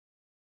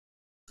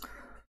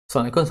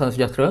Assalamualaikum, salam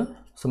sejahtera.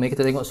 So, mari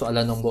kita tengok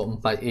soalan nombor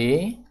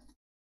 4A.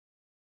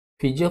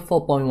 Figure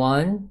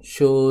 4.1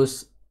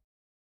 shows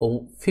a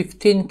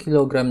 15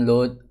 kg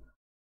load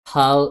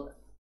held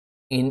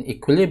in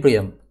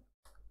equilibrium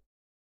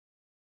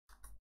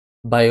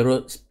by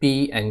rods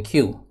P and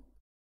Q,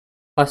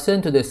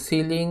 fastened to the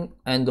ceiling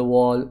and the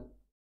wall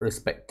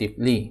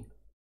respectively.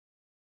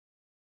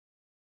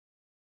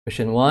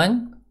 Question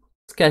 1.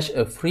 Sketch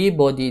a free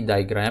body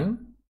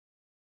diagram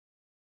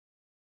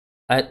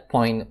at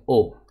point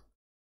O.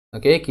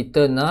 Okey,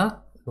 kita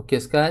nak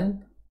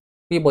lukiskan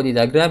free body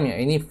diagram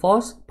yang ini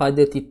force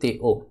pada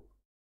titik O.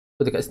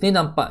 So, dekat sini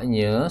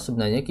nampaknya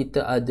sebenarnya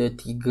kita ada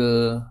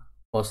 3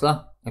 force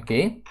lah.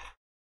 Okey.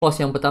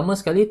 Force yang pertama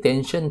sekali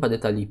tension pada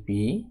tali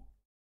P.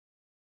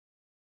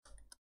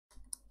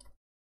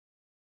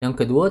 Yang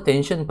kedua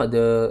tension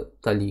pada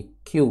tali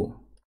Q.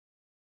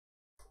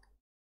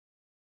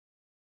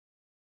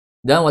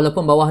 Dan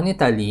walaupun bawah ni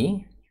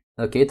tali,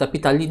 okey, tapi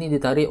tali ni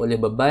ditarik oleh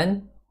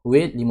beban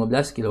weight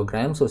 15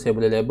 kg. So, saya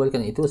boleh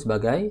labelkan itu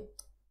sebagai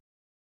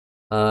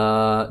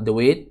the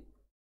weight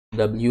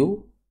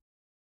W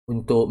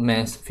untuk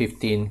mass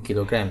 15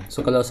 kg.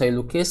 So, kalau saya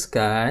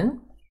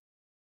lukiskan,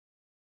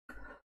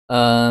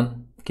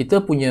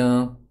 kita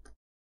punya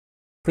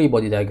free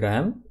body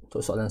diagram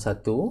untuk soalan 1.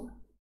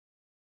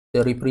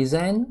 Kita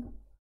represent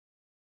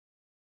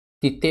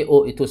titik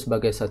O itu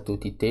sebagai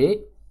satu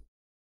titik.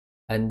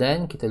 And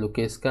then, kita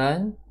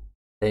lukiskan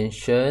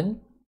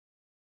tension.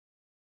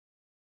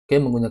 Okay,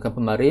 menggunakan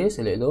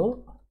pembaris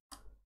elok-elok.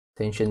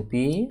 Tension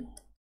P.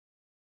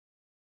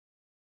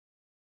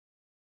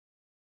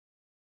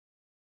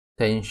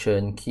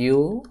 Tension Q.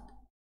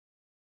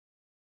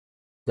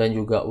 Dan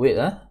juga weight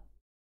lah.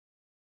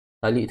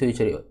 Tali itu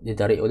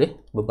ditarik oleh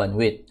beban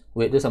weight.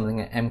 Weight itu sama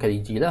dengan M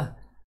kali G lah.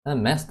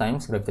 Mass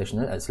times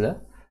gravitational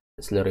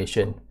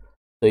acceleration.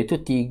 So,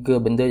 itu 3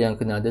 benda yang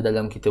kena ada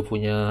dalam kita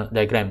punya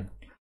diagram.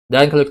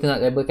 Dan kalau kita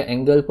nak labelkan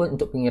angle pun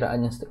untuk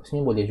pengiraan yang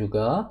seterusnya boleh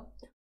juga.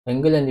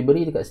 Angle yang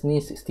diberi dekat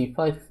sini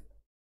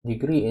 65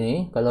 degree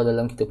ini, kalau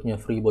dalam kita punya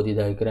free body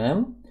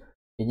diagram,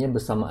 ini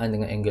bersamaan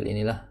dengan angle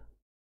inilah.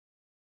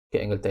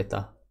 Okay, angle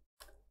theta.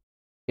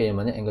 Okay,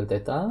 yang mana angle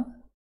theta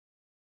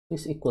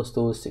is equals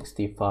to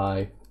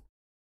 65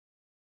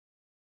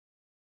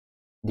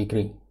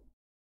 degree.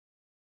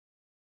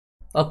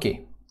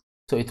 Okay,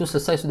 so itu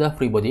selesai sudah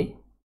free body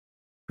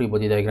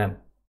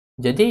diagram.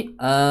 Jadi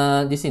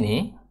di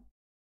sini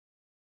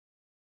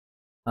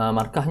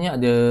markahnya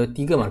ada 3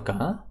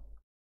 markah.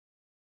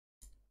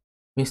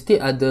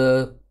 Mesti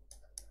ada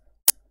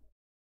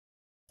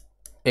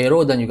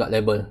arrow dan juga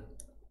label.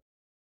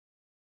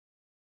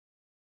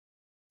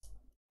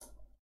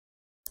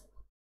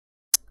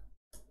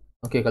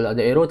 Okey, kalau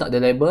ada arrow tak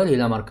ada label,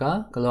 hilang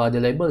markah. Kalau ada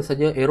label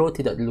saja, arrow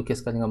tidak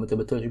dilukiskan dengan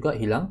betul-betul juga,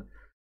 hilang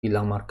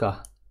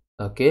markah.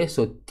 Okey,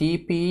 so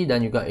TP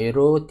dan juga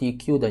arrow,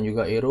 TQ dan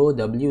juga arrow,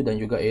 W dan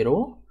juga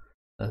arrow,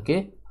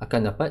 okey,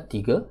 akan dapat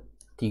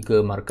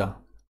 3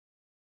 markah.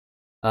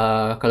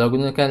 Kalau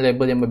gunakan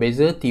label yang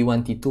berbeza,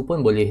 T1, T2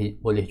 pun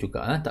boleh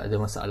juga, tak ada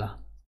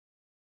masalah.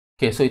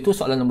 Okay, so itu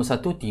soalan nombor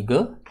 1,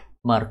 3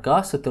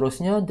 markah.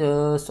 Seterusnya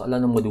ada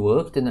soalan nombor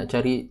 2, kita nak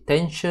cari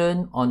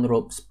tension on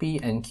ropes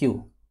P and Q.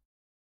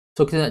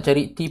 So, kita nak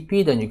cari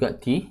TP dan juga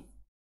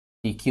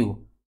TQ.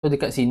 So,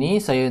 dekat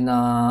sini saya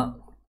nak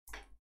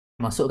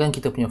masukkan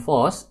kita punya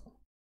force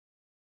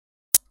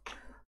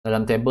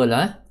dalam table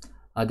lah.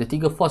 Ada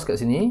 3 force kat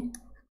sini.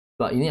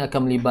 Sebab ini akan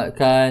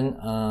melibatkan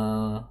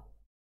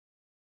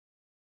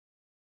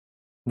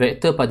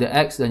vektor pada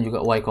X dan juga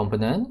Y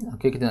komponen.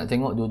 Okey, kita nak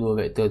tengok dua-dua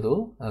vektor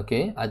tu.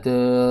 Okey, ada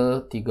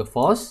 3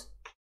 force.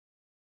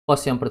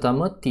 Force yang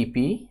pertama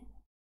TP,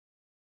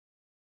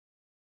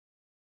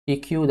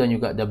 TQ dan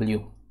juga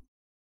W.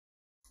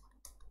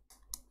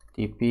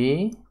 TP,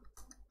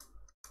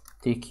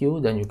 TQ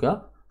dan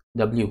juga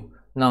W.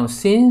 Now,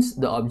 since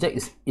the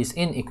object is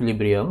in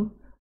equilibrium,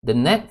 the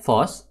net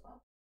force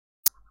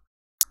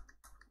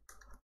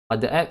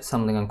pada X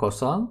sama dengan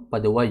kosong,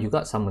 pada Y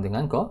juga sama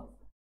dengan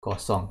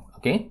kosong.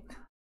 Okay,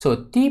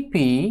 so TP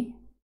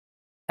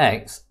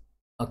X,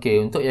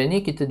 okay, untuk yang ini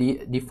kita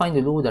define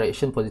dulu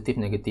direction positif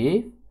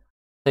negatif.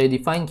 Saya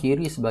define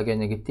kiri sebagai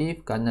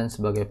negatif, kanan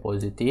sebagai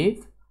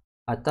positif,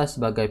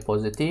 atas sebagai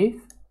positif,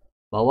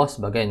 bawah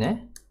sebagai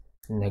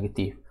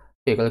negatif.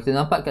 Okay, kalau kita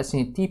nampak kat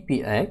sini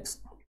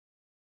TPX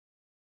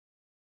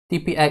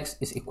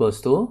is equals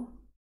to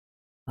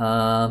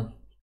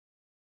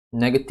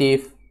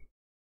negatif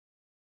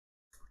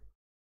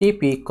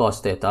TP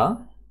cos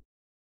theta.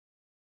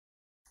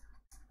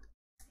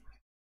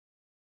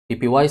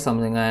 TPY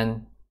sama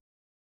dengan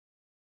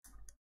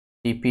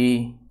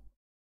TP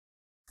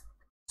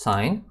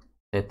sin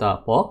theta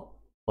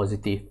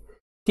positif.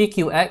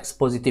 TQX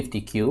positif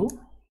TQ.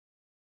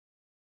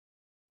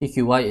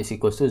 TQY is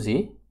equals to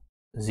 0.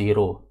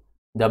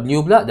 W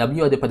pula,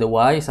 W ada pada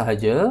Y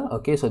sahaja.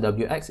 Okay, so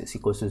WX is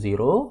equals to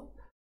 0.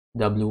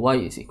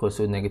 WY is equals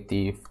to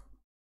negative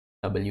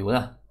W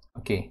lah.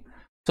 Okay,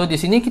 so di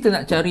sini kita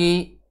nak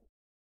cari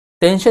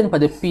tension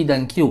pada P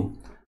dan Q.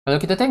 Kalau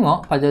kita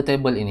tengok pada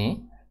table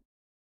ini,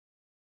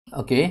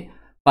 Okey,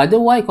 pada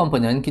Y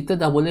component kita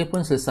dah boleh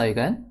pun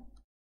selesaikan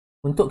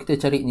untuk kita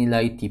cari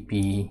nilai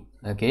TP.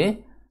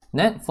 Okey,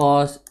 net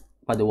force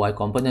pada Y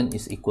component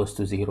is equals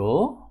to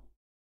 0.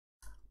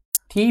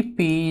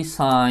 TP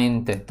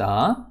sin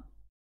theta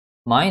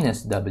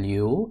minus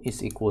W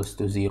is equals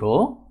to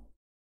 0.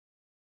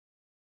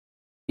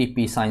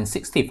 TP sin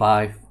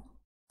 65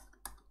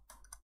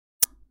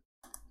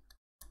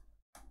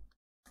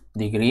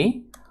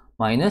 degree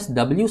minus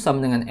W sama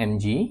dengan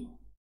mg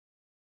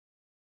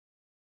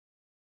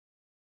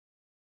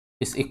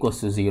is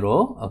equals to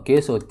 0. Okay,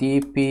 so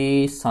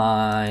TP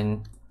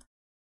sin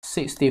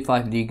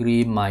 65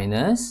 degree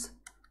minus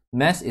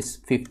mass is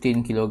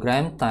 15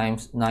 kilogram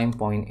times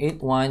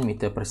 9.81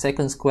 meter per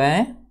second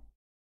square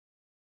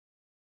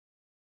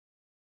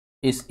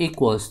is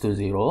equals to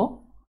 0.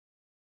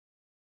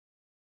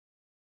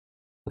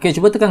 Okay,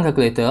 cuba tekan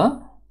kalkulator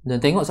dan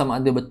tengok sama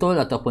ada betul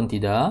ataupun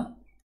tidak.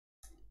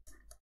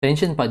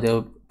 Tension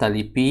pada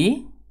tali P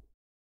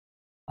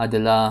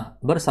adalah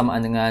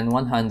bersamaan dengan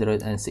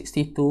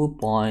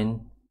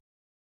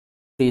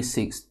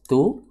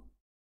 162.362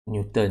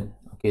 Newton.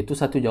 Okey, itu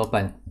satu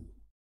jawapan.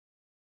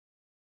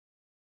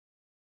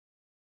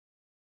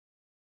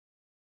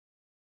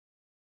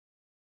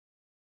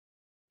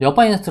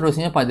 Jawapan yang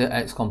seterusnya pada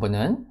X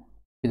component.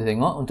 Kita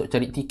tengok untuk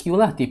cari TQ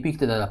lah. TP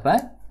kita dah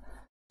dapat.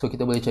 So,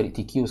 kita boleh cari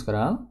TQ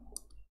sekarang.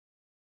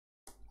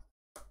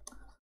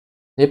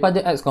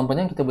 Daripada X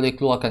component, kita boleh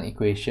keluarkan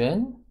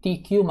equation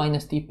TQ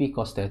minus TP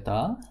cos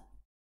theta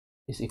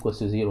is equals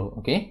to 0.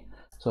 Okay.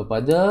 So,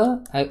 pada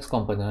X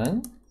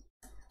component,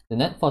 the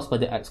net force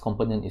pada X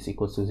component is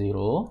equals to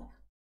 0.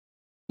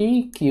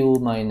 TQ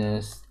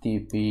minus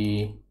TP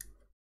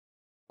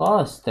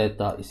cos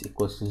theta is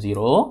equals to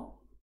 0.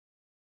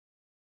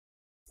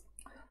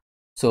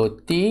 So,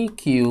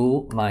 TQ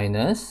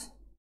minus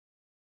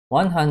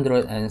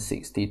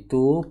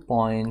 162.362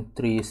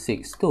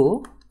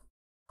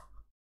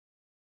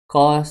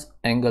 cos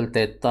angle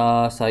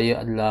theta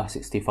saya adalah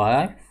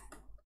 65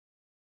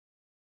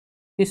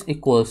 is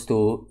equals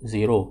to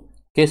 0.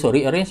 Okay, so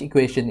rearrange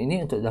equation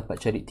ini untuk dapat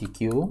cari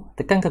TQ.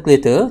 Tekan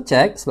calculator,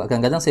 check sebab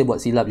kadang-kadang saya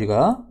buat silap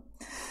juga.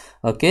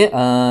 Okay,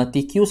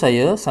 TQ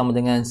saya sama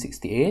dengan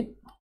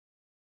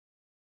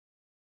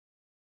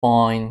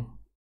 68.62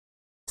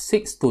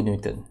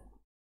 Newton.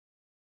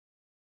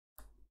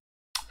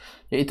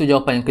 Iaitu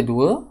jawapan yang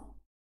kedua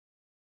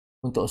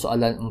untuk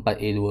soalan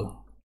 4A2.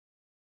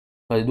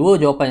 Ada dua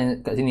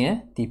jawapan kat sini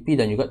TP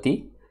dan juga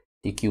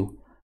TQ.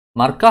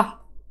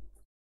 Markah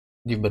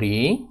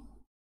diberi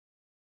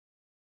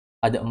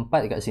ada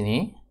 4 kat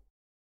sini.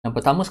 Yang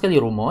pertama sekali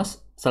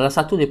rumus, salah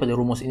satu daripada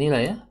rumus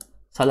inilah ya.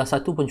 Salah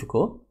satu pun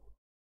cukup.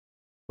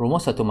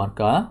 Rumus 1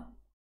 markah.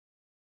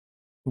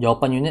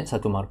 Jawapan unit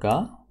 1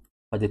 markah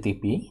pada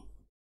TP.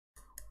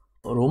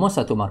 Rumus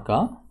 1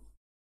 markah.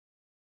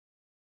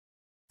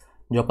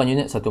 Jawapan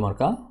unit 1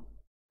 markah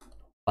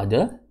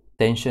pada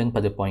tension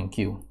pada point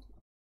Q.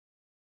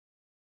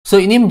 So,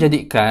 ini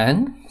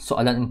menjadikan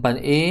soalan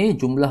 4A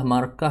jumlah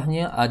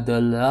markahnya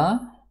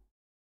adalah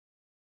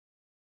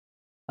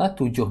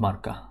 7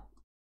 markah.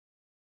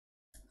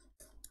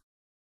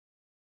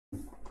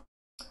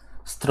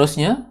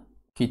 Seterusnya,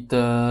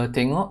 kita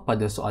tengok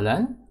pada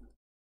soalan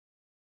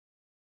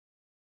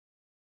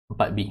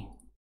 4B.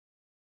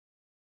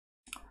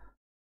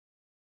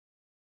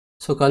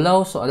 So,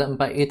 kalau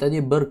soalan 4A tadi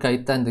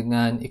berkaitan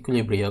dengan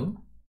equilibrium,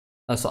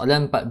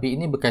 soalan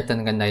 4B ini berkaitan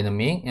dengan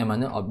dinamik, yang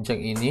mana objek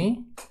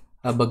ini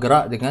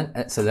bergerak dengan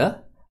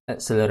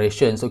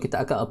acceleration. So,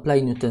 kita akan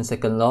apply Newton's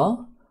second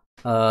law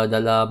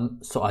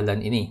dalam soalan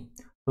ini.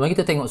 Mari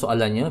kita tengok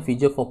soalannya.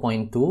 Figure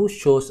 4.2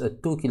 shows a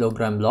 2 kg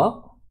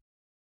block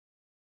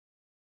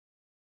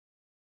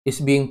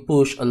is being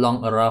pushed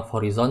along a rough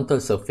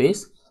horizontal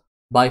surface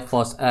by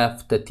force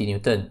F 30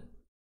 Newton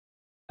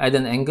at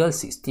an angle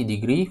 60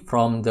 degree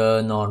from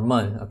the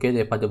normal, okay,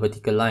 daripada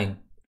vertical line.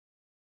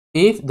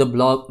 If the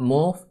block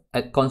move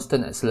at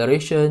constant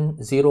acceleration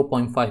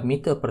 0.5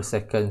 meter per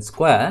second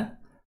square,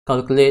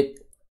 calculate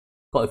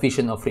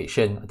coefficient of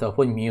friction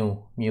ataupun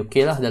mu. Mu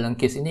K lah dalam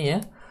kes ini ya.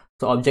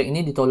 So, objek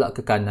ini ditolak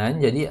ke kanan,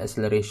 jadi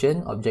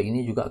acceleration objek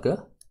ini juga ke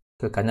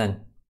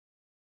kanan.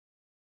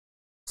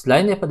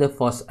 Selain daripada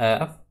force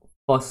F,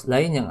 force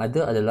lain yang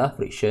ada adalah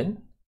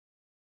friction.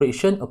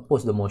 Friction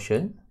oppose the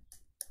motion.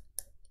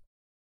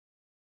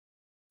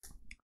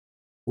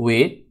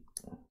 Weight,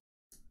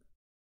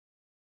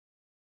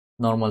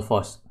 normal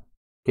force.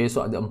 Okay,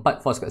 so ada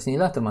 4 force kat sini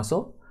lah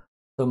termasuk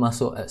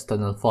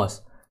external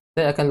force.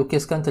 Saya akan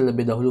lukiskan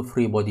terlebih dahulu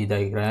free body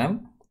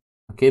diagram.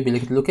 Okay, bila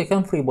kita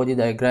lukiskan free body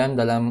diagram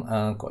dalam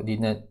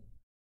koordinat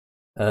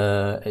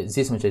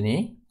axis macam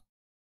ni,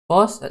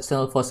 force,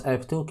 external force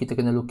F tu kita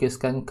kena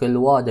lukiskan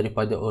keluar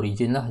daripada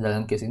origin lah.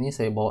 Dalam kes ini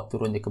saya bawa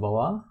turun dia ke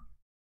bawah.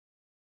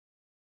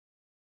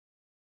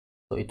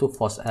 So, itu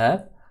force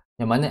F.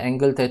 Yang mana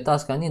angle theta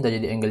sekarang ni dah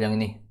jadi angle yang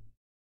ni.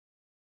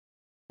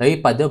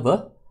 Daripada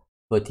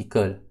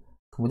vertical.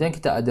 Kemudian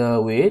kita ada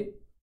weight.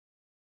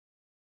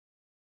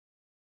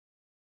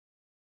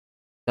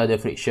 Kita ada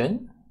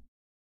friction.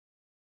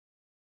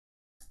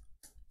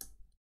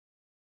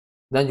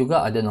 Dan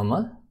juga ada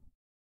normal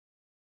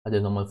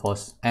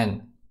force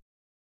N.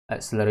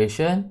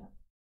 Acceleration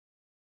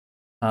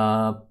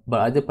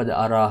berada pada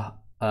arah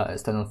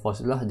external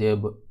force lah, dia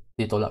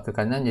ditolak ke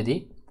kanan,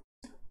 jadi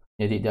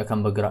dia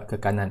akan bergerak ke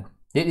kanan.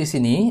 Jadi di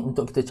sini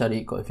untuk kita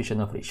cari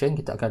coefficient of friction,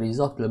 kita akan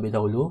resolve terlebih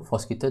dahulu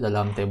force kita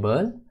dalam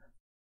table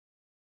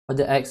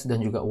pada X dan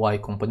juga Y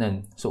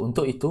component. So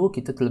untuk itu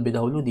kita terlebih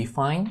dahulu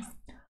define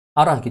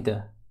arah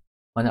kita.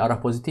 Mana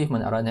arah positif,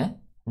 mana arah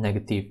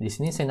negatif. Di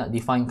sini saya nak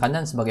define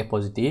kanan sebagai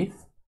positif,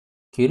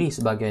 kiri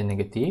sebagai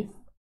negatif,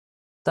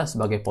 atas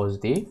sebagai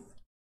positif,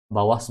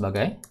 bawah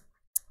sebagai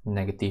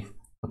negatif.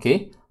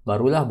 Okey,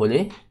 barulah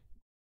boleh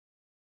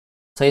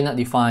saya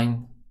nak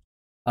define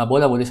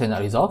boleh saya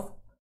nak resolve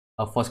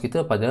force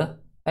kita pada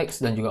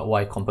X dan juga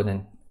Y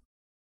component.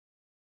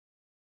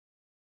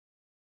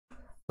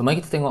 So,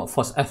 mari kita tengok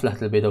force F lah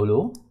terlebih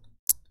dahulu.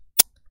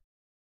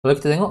 Kalau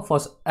kita tengok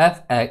force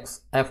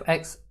Fx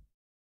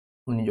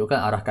menunjukkan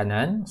arah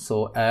kanan.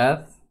 So,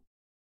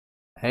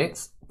 Fx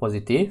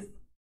positif,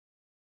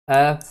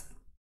 F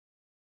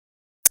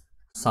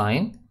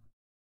sin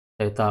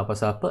theta.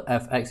 Pasal apa?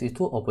 Fx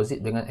itu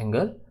opposite dengan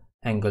angle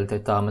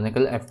theta.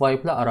 Manakala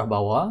Fy pula arah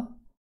bawah.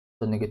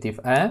 So,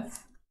 negatif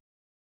F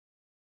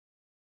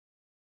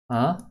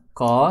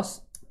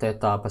cos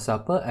theta.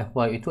 Pasal apa?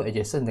 Fy itu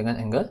adjacent dengan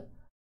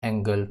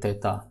angle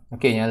theta.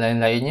 Okey, yang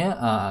lain-lainnya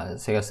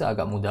saya rasa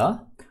agak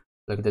mudah.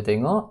 Kalau kita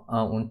tengok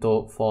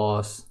untuk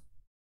force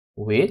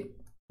weight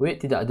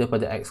tidak ada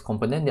pada X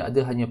component, dia ada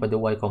hanya pada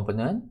Y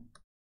component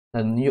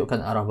dan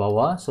menunjukkan arah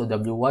bawah. So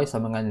Wy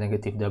sama dengan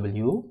negatif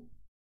W.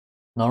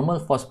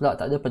 Normal force pula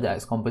tak ada pada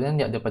X component,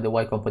 dia ada pada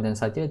Y component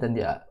saja dan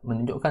dia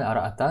menunjukkan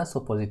arah atas,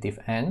 so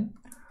positif N.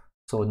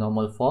 So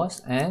normal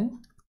force N,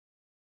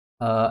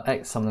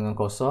 X sama dengan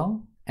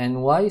kosong,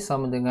 Ny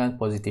sama dengan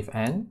positif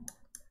N.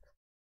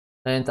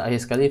 Dan yang terakhir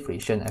sekali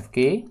friction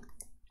Fk.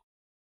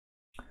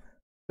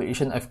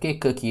 Friction Fk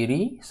ke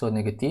kiri, so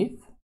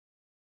negatif.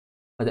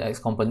 Pada X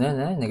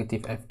component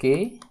negatif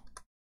Fk.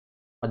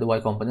 Pada Y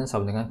component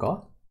sama dengan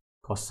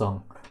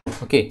kosong.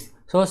 Okey,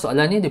 so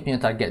soalan ni dia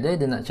punya target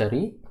dia nak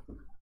cari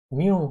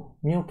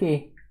mu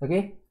k.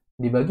 Okey,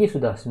 dibagi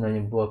sudah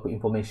sebenarnya beberapa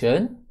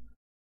information.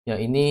 Yang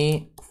ini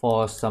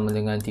force sama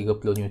dengan 30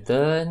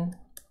 Newton,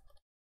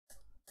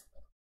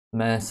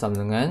 mass sama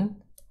dengan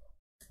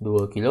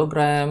 2 kg,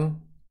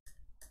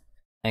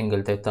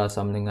 angle theta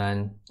sama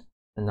dengan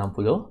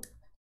 60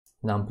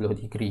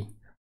 degree.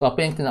 So apa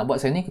yang kita nak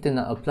buat sekarang ni, kita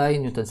nak apply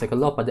Newton second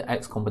law pada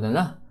X component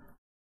lah.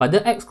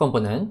 Pada X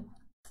component,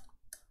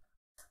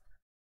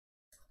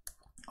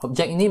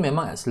 objek ini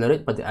memang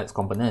accelerate pada X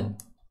component.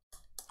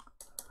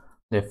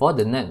 Therefore,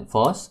 the net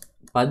force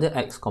pada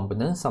X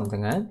component sama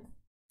dengan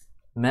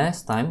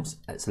mass times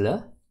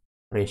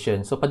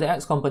acceleration. So pada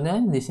X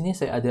component, di sini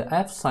saya ada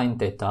F sin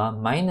theta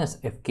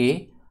minus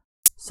Fk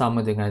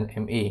sama dengan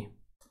ma.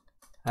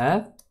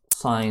 F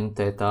sin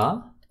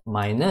theta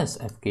minus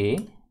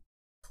Fk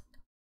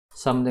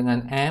sama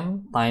dengan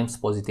m times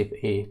positif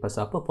A.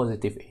 Pasal apa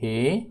positif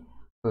A?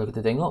 Kalau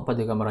kita tengok pada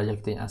gambar rajah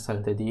kita yang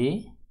asal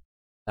tadi,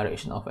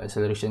 direction of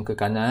acceleration ke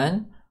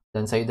kanan,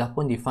 dan saya dah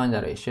pun define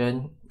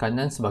direction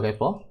kanan sebagai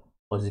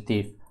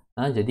positif.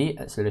 Jadi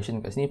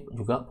acceleration kat sini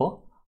juga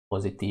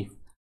positif.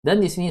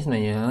 Dan di sini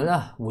sebenarnya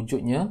lah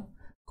wujudnya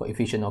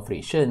coefficient of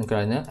friction,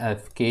 kerana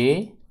Fk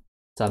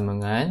sama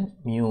dengan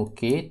mu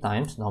k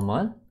times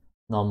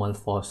normal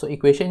force. So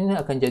equation ini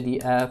akan jadi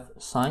F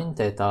sin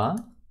theta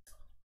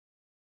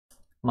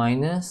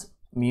minus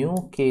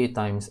mu k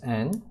times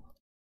n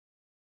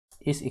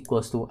is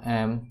equals to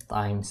m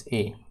times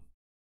a.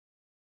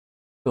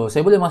 So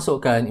saya boleh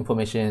masukkan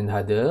information yang dah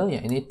ada.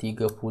 Yang ini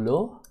 30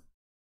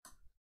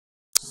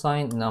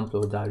 sin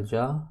 60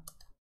 darjah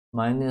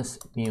minus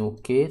mu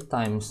k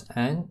times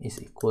n is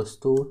equals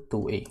to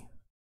 2a.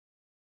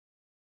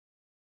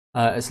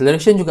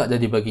 Acceleration juga dah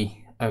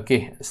dibagi.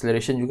 Okay,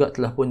 acceleration juga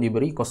telah pun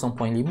diberi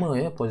 0.5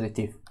 ya,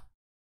 positif.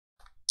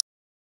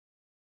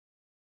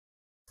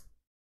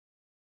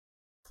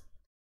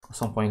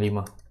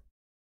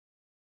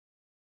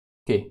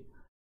 Okay,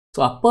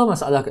 so apa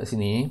masalah kat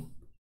sini?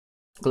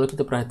 Kalau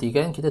kita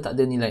perhatikan, kita tak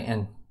ada nilai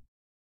n.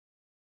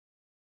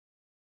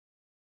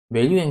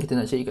 Value yang kita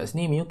nak cari kat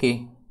sini mu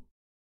k.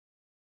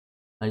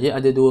 Jadi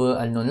ada dua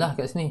unknown lah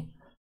kat sini.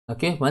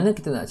 Okay, mana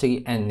kita nak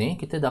cari n ni?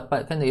 Kita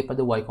dapatkan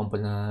daripada y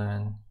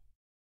component.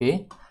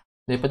 Okay,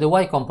 daripada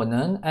y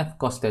component, f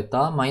cos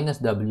theta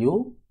minus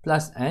w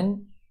plus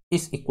n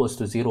is equals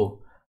to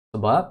 0.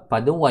 Sebab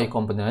pada y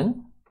component,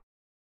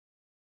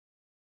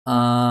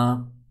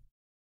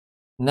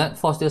 net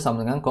force dia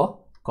sama dengan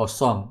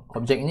kosong.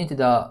 Objek ini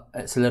tidak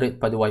accelerate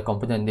pada y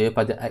component, dia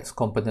pada x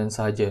component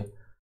sahaja.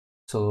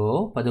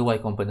 So, pada y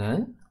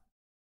component,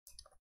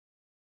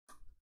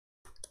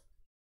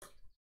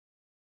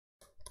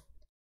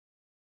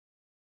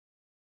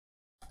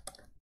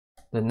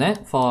 the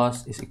net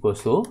force is equal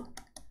to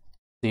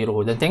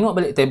 0. Dan tengok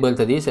balik table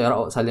tadi, saya harap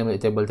awak salin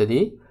balik table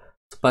tadi.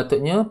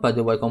 Sepatutnya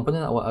pada y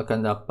component awak akan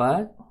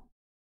dapat,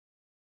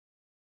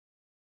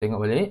 tengok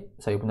balik,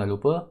 saya pun dah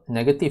lupa,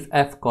 negatif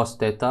f cos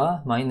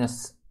theta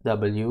minus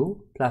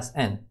w plus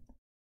n.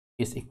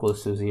 is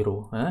equals to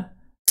 0.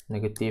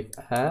 Negative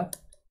F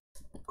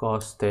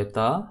cos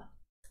theta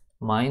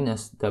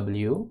minus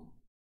W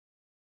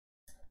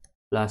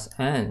plus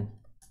N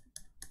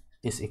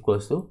is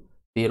equals to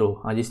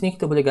 0. Di sini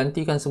kita boleh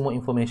gantikan semua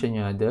information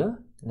yang ada.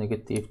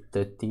 Negative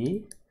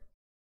 30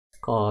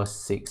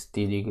 cos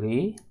 60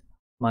 degree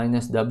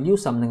minus W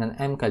sama dengan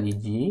M kali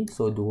G.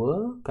 So,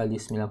 2 kali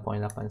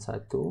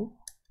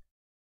 9.81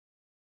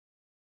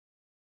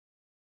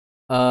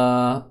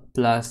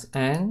 plus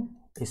N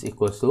is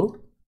equals to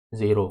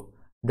 0.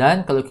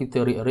 Dan kalau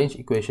kita rearrange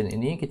equation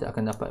ini, kita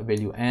akan dapat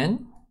value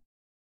N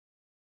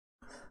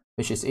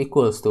which is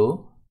equals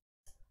to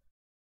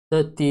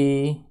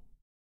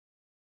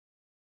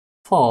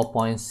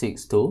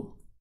 34.62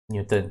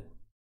 Newton.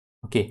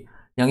 Okay.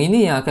 Yang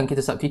ini yang akan kita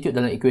substitute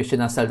dalam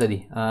equation asal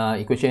tadi.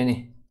 Equation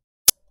ini.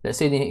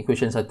 Let's say ni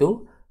equation 1.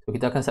 So,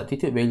 kita akan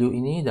substitute value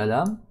ini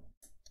dalam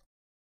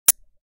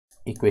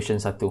equation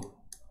 1.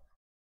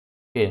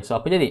 Okay, so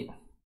apa jadi?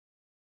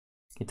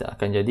 Kita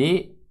akan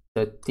jadi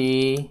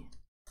 30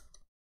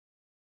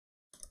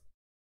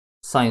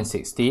 sin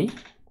 60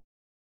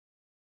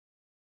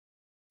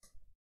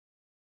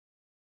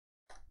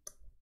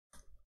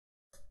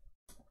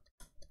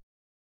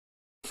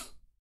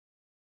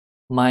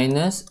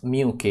 minus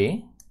mu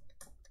k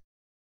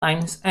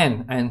times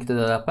n. N kita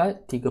dah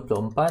dapat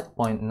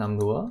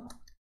 34.62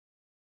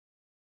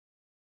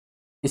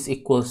 is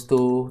equals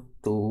to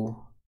 2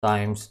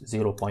 times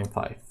 0.5.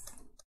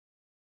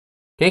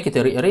 Okay,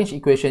 kita rearrange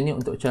equation ni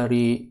untuk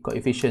cari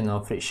coefficient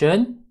of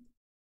friction.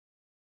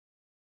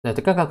 Dan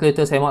tekan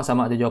kalkulator semak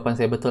sama ada jawapan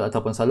saya betul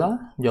ataupun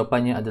salah.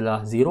 Jawapannya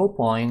adalah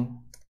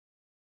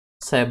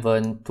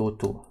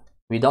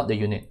 0.722 without the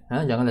unit.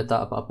 Jangan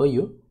letak apa-apa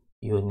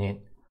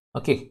unit.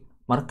 Okay,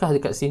 markah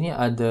dekat sini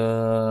ada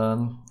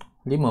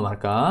 5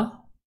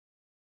 markah.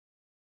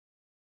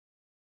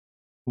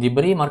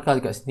 Diberi markah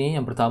dekat sini.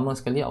 Yang pertama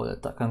sekali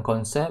awak letakkan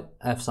konsep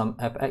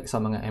fx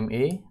sama dengan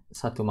ma,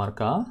 1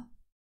 markah.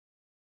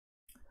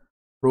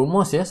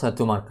 Rumus ya, 1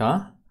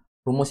 markah.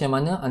 Rumus yang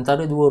mana?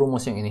 Antara dua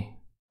rumus yang ini.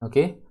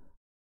 Okey.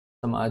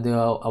 Sama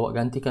ada awak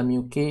gantikan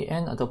mu k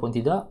n ataupun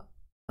tidak,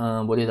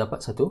 boleh dapat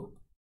satu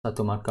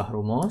markah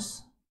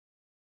rumus.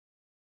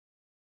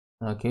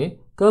 Okey.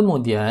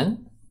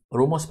 Kemudian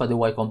rumus pada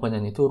y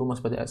component itu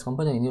rumus pada x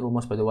component, ini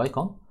rumus pada y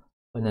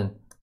component.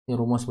 Ini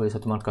rumus boleh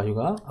 1 markah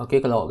juga. Okey,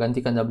 kalau awak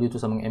gantikan w tu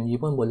sama dengan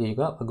mg pun boleh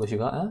juga, bagus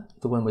juga.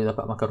 Itu pun boleh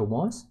dapat markah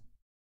rumus.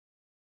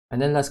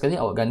 And then last sekali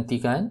awak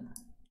gantikan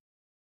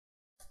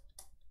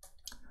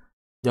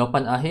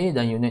jawapan akhir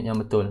dan unit yang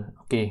betul.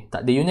 Okey,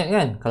 tak ada unit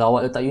kan? Kalau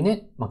awak letak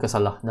unit, maka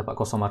salah, dapat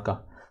kosong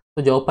markah.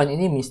 So, jawapan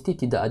ini mesti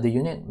tidak ada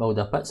unit,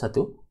 baru dapat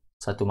satu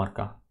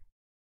markah.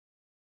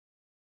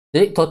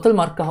 Jadi, total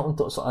markah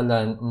untuk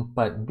soalan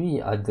 4B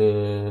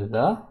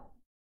adalah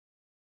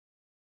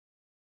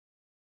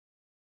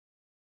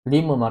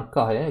 5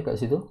 markah ya, kat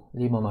situ.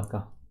 5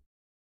 markah.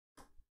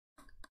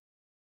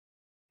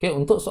 Okey,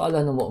 untuk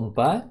soalan nombor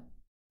 4,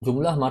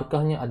 jumlah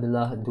markahnya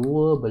adalah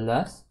 12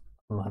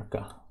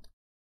 markah.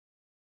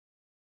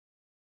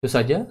 Itu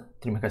saja.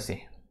 Terima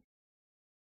kasih.